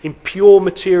 in pure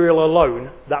material alone,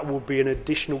 that will be an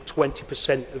additional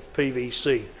 20% of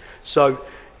PVC. So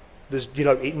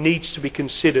it needs to be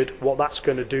considered what that's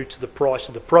going to do to the price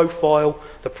of the profile,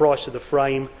 the price of the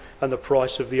frame, and the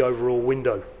price of the overall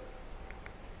window.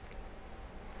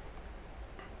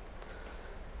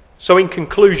 So in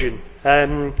conclusion,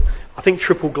 I think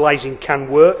triple glazing can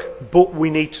work, but we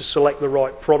need to select the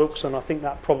right products, and I think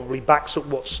that probably backs up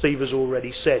what Steve has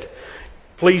already said.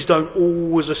 Please don't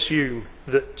always assume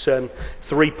that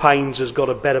 3 panes has got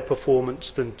a better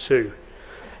performance than 2.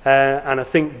 And I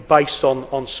think based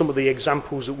on some of the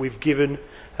examples that we've given,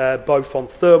 both on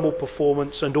thermal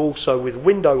performance and also with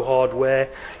window hardware,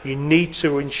 you need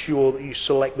to ensure that you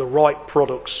select the right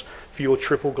products for your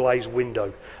triple glaze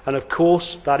window. And of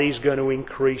course that is going to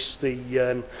increase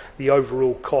the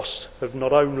overall cost of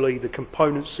not only the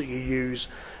components that you use,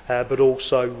 but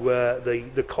also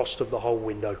the cost of the whole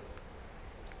window.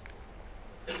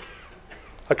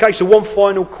 Okay, so one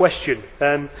final question,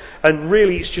 and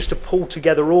really it's just to pull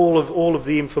together all of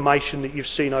the information that you've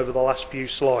seen over the last few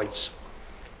slides.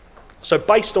 So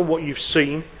based on what you've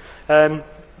seen,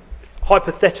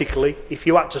 hypothetically, if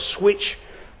you had to switch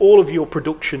all of your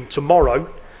production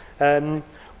tomorrow,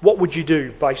 what would you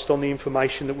do based on the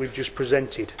information that we've just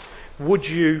presented? Would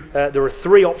you, there are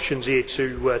 3 options here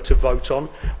to vote on.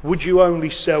 Would you only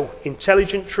sell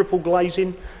intelligent triple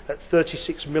glazing at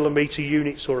 36mm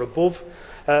units or above?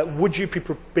 Would you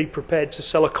be prepared to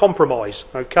sell a compromise?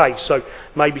 Okay, so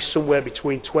maybe somewhere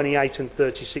between 28 and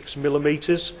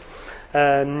 36mm,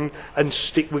 and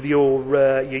stick with your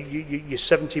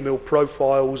 70mm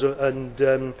profiles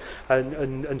and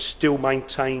still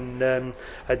maintain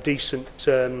a decent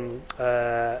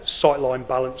sightline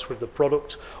balance with the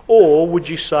product? Or would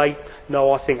you say,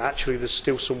 no, I think actually there's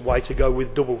still some way to go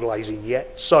with double glazing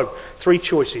yet? So 3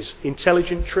 choices: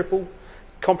 intelligent triple,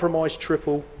 compromise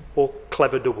triple, or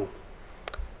clever double.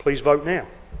 Please vote now.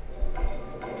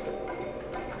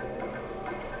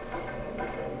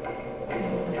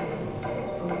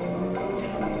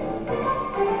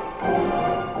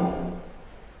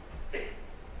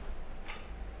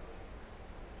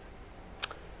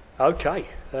 Okay,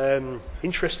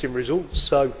 interesting results.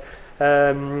 So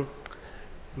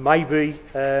maybe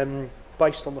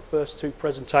based on the first 2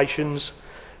 presentations,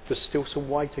 there's still some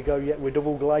way to go yet with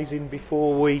double glazing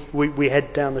before we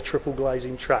head down the triple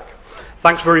glazing track.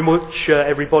 Thanks very much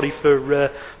everybody for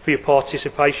your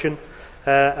participation,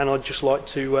 and I'd just like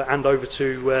to hand over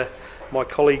to my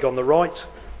colleague on the right,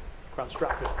 Grant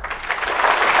Stratford.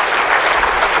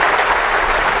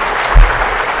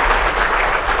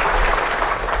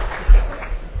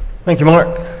 Thank you,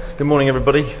 Mark. Good morning,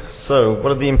 everybody. So,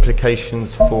 what are the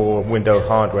implications for window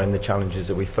hardware and the challenges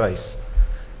that we face?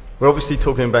 We're obviously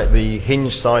talking about the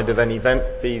hinge side of any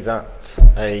vent, be that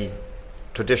a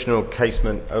traditional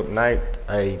casement open out,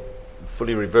 a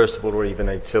fully reversible, or even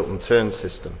a tilt and turn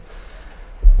system.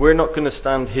 We're not going to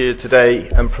stand here today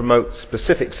and promote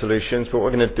specific solutions, but what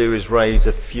we're going to do is raise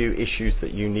a few issues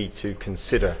that you need to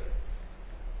consider.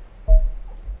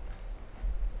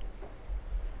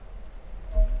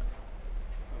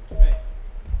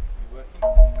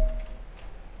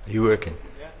 Are you working?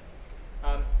 Yeah.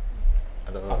 I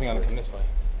think I'm looking this way.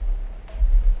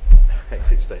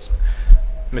 hectic stage.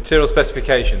 Material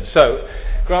specifications. So,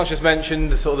 Grant's just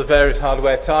mentioned sort of the various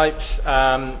hardware types.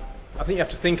 I think you have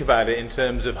to think about it in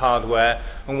terms of hardware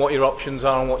and what your options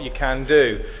are and what you can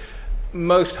do.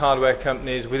 Most hardware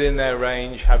companies within their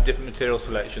range have different material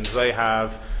selections. They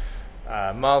have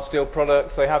mild steel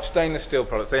products, they have stainless steel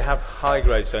products, they have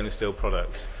high-grade stainless steel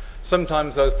products.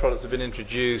 Sometimes those products have been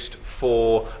introduced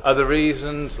for other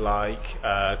reasons, like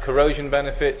corrosion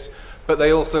benefits, but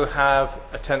they also have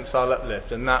a tensile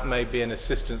uplift, and that may be an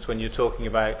assistance when you're talking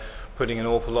about putting an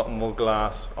awful lot more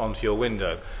glass onto your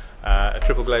window. A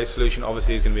triple glaze solution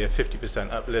obviously is going to be a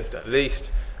 50% uplift at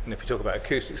least, and if you talk about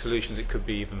acoustic solutions it could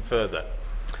be even further.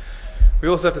 We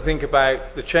also have to think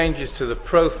about the changes to the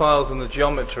profiles and the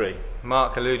geometry.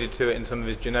 Mark alluded to it in some of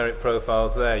his generic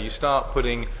profiles there. You start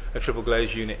putting a triple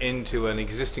glaze unit into an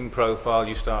existing profile,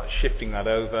 you start shifting that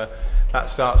over, that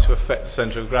starts to affect the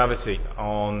centre of gravity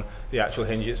on the actual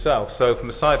hinge itself. So from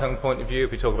a side hung point of view,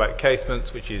 if we talk about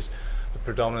casements, which is the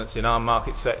predominance in our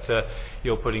market sector,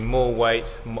 you're putting more weight,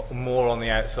 more on the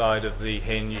outside of the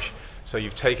hinge, so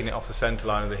you've taken it off the centre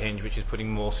line of the hinge, which is putting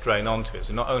more strain onto it.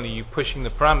 So not only are you pushing the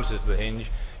parameters of the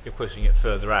hinge, you're pushing it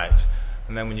further out.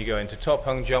 And then when you go into top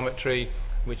hung geometry,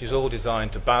 which is all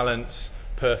designed to balance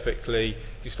perfectly,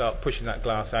 you start pushing that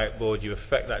glass outboard, you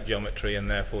affect that geometry, and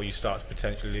therefore you start to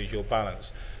potentially lose your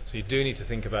balance. So you do need to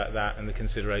think about that and the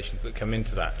considerations that come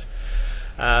into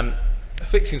that.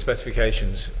 Fixing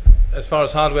specifications. As far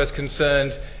as hardware is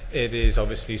concerned, it is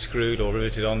obviously screwed or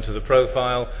riveted onto the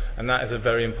profile, and that is a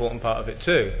very important part of it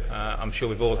too. I'm sure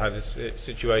we've all had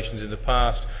situations in the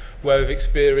past where we've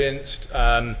experienced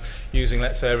using,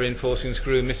 let's say, a reinforcing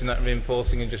screw, missing that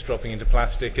reinforcing and just dropping into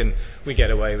plastic, and we get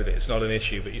away with it. It's not an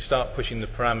issue, but you start pushing the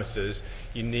parameters,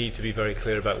 you need to be very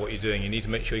clear about what you're doing. You need to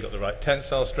make sure you've got the right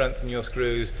tensile strength in your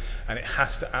screws, and it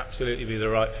has to absolutely be the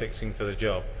right fixing for the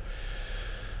job.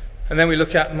 And then we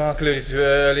look at, Mark alluded to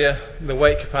earlier, the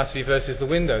weight capacity versus the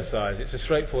window size. It's a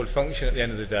straightforward function at the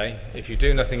end of the day. If you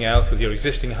do nothing else with your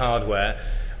existing hardware,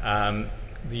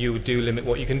 you do limit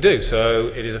what you can do. So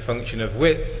it is a function of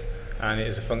width and it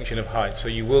is a function of height. So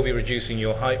you will be reducing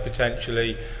your height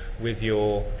potentially with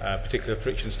your particular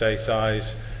friction stay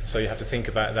size. So you have to think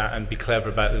about that and be clever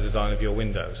about the design of your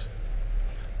windows.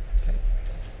 Okay.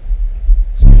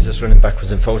 Excuse us running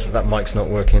backwards and forwards, but that mic's not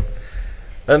working.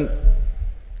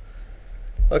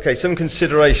 Okay, some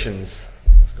considerations.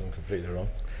 It's gone completely wrong.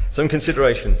 Some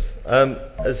considerations.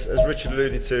 As Richard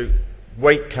alluded to,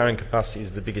 weight carrying capacity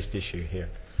is the biggest issue here.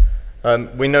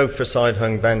 We know for side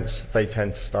hung vents they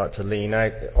tend to start to lean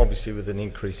out. Obviously with an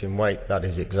increase in weight that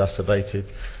is exacerbated.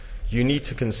 You need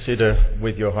to consider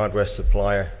with your hardware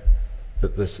supplier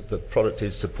that the product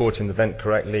is supporting the vent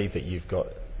correctly, that you've got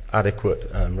adequate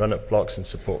run-up blocks and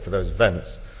support for those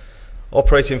vents.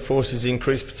 Operating forces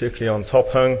increase, particularly on top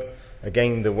hung.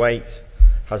 Again, the weight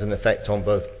has an effect on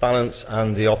both balance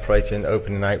and the operating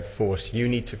opening out force. You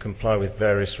need to comply with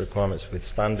various requirements with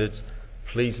standards.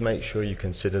 Please make sure you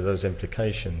consider those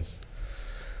implications.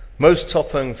 Most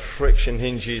top hung friction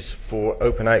hinges for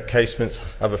open out casements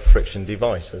have a friction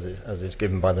device, as is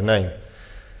given by the name.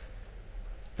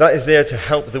 That is there to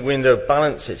help the window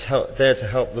balance. It's there to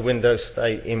help the window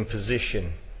stay in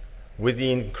position. With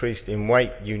the increase in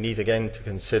weight, you need again to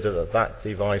consider that that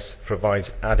device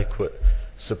provides adequate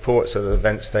support so that the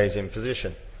vent stays in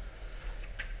position.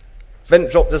 Vent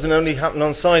drop doesn't only happen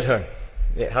on side hung.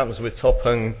 It happens with top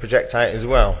hung project out as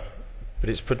well, but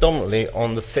it's predominantly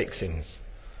on the fixings.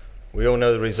 We all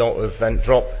know the result of vent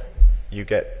drop. You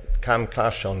get cam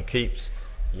clash on keeps,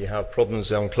 you have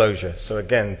problems on closure. So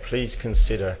again, please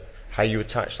consider how you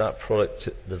attach that product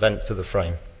to the vent to the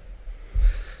frame.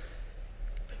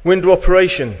 Window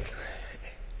operation.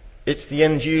 It's the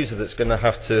end user that's going to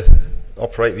have to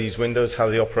operate these windows, have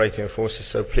the operating forces,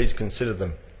 so please consider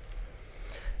them.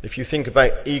 If you think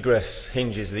about egress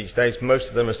hinges these days, most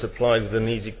of them are supplied with an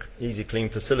easy clean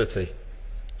facility.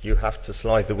 You have to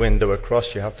slide the window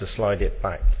across, you have to slide it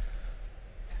back.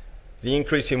 The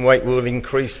increase in weight will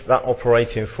increase that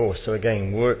operating force, so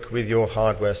again, work with your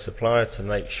hardware supplier to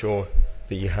make sure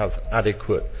that you have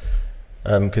adequate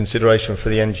consideration for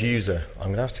the end user. I'm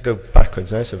going to have to go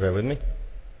backwards now, so bear with me.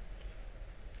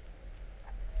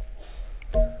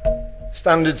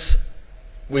 Standards.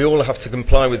 We all have to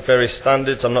comply with various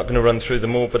standards. I'm not going to run through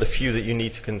them all, but a few that you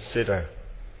need to consider.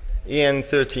 EN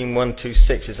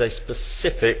 13126 is a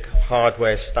specific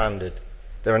hardware standard.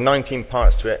 There are 19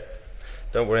 parts to it.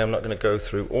 Don't worry, I'm not going to go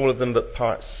through all of them, but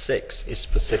part 6 is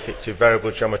specific to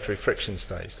variable geometry friction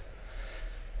stays.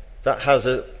 That has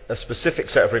a specific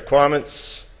set of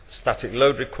requirements, static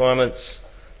load requirements.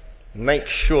 Make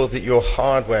sure that your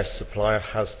hardware supplier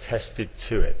has tested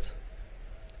to it.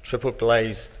 triple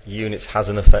glazed units has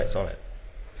an effect on it.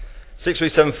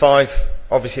 6375,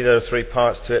 obviously there are three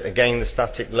parts to it. Again, the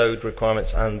static load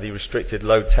requirements and the restricted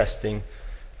load testing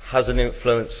has an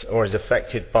influence or is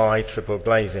affected by triple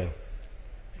glazing.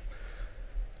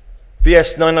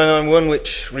 BS 9991,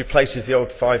 which replaces the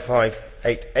old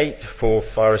 5588 for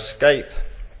fire escape.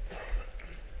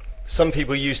 Some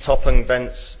people use top-hung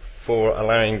vents for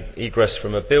allowing egress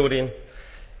from a building.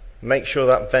 Make sure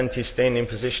that vent is staying in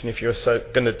position if you're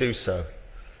going to do so.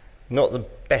 Not the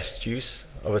best use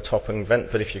of a top-hung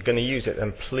vent, but if you're going to use it,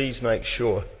 then please make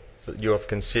sure that you have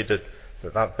considered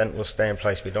that that vent will stay in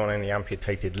place. We don't want any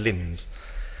amputated limbs.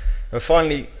 And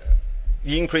finally,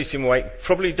 the increase in weight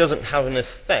probably doesn't have an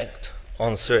effect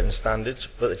on certain standards,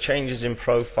 but the changes in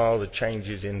profile, the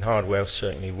changes in hardware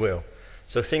certainly will.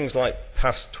 So things like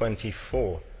PAS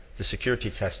 24, the security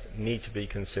test, need to be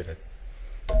considered.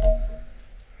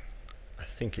 I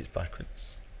think it's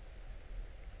backwards.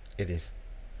 It is.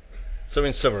 So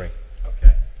in summary.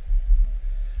 Okay.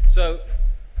 So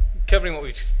covering what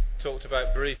we talked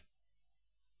about briefly.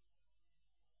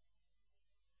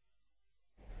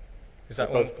 Is that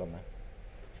one? Both gone now.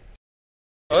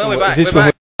 Oh, no, we're back.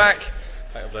 We're back.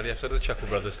 Like a bloody episode of the Chuckle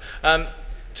Brothers.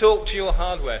 Talk to your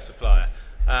hardware supplier.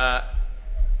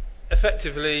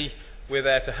 Effectively, we're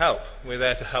there to help. We're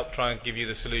there to help try and give you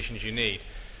the solutions you need.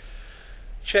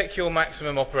 Check your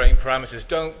maximum operating parameters.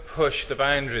 Don't push the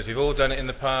boundaries. We've all done it in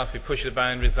the past. We push the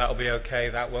boundaries. That'll be okay.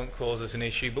 That won't cause us an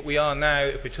issue. But we are now,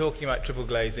 if we're talking about triple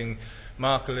glazing,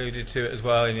 Mark alluded to it as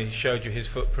well, and he showed you his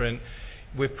footprint.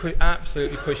 We're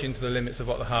absolutely pushing to the limits of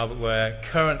what the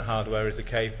current hardware is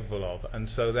capable of, and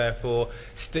so therefore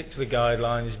stick to the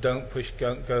guidelines,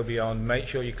 don't go beyond, make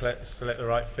sure you select the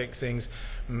right fixings,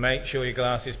 make sure your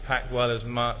glass is packed well as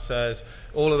Mark says,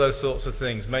 all of those sorts of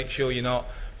things. Make sure you're not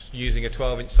using a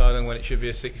 12-inch silo when it should be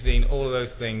a 16, all of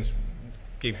those things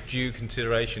give due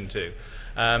consideration to.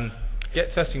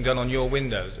 Get testing done on your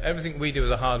windows. Everything we do as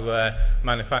a hardware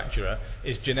manufacturer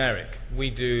is generic. We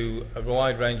do a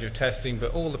wide range of testing,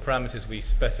 but all the parameters we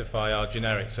specify are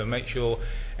generic. So make sure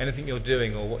anything you're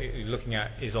doing or what you're looking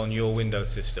at is on your Windows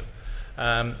system.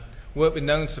 Work with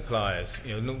known suppliers.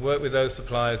 Work with those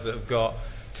suppliers that have got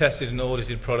tested and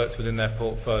audited products within their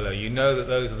portfolio. You know that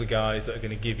those are the guys that are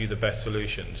going to give you the best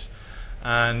solutions.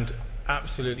 And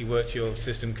absolutely work to your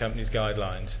system company's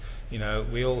guidelines.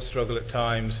 We all struggle at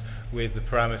times with the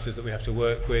parameters that we have to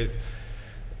work with.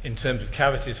 In terms of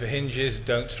cavities for hinges,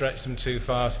 don't stretch them too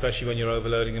far, especially when you're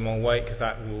overloading them on weight, because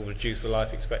that will reduce the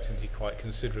life expectancy quite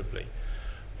considerably.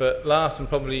 But last and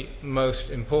probably most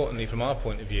importantly from our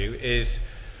point of view is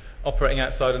operating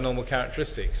outside of normal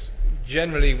characteristics.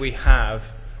 Generally we have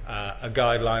a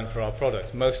guideline for our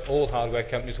products. All hardware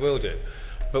companies will do.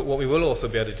 But what we will also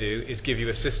be able to do is give you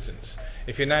assistance.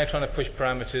 If you're now trying to push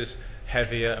parameters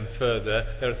heavier and further,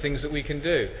 there are things that we can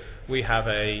do. We have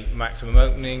a maximum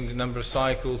opening number of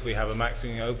cycles, we have a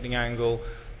maximum opening angle.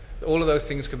 All of those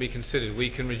things can be considered. We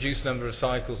can reduce number of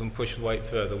cycles and push the weight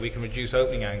further. We can reduce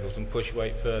opening angles and push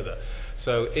weight further.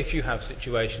 So if you have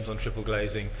situations on triple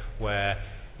glazing where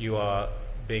you are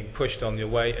being pushed on your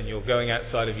weight and you're going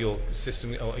outside of your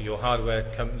system or your hardware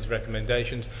company's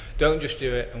recommendations, don't just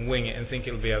do it and wing it and think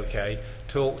it'll be okay.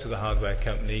 Talk to the hardware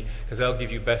company, because they'll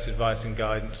give you best advice and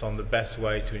guidance on the best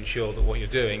way to ensure that what you're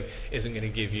doing isn't going to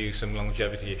give you some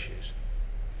longevity issues.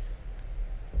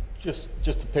 Just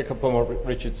to pick up on what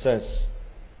Richard says,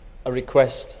 a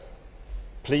request,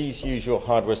 please use your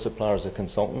hardware supplier as a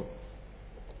consultant.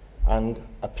 And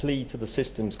a plea to the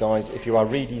systems guys, if you are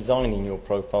redesigning your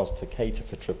profiles to cater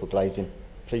for triple glazing,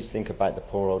 please think about the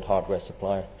poor old hardware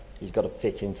supplier. He's got to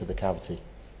fit into the cavity.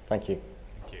 Thank you.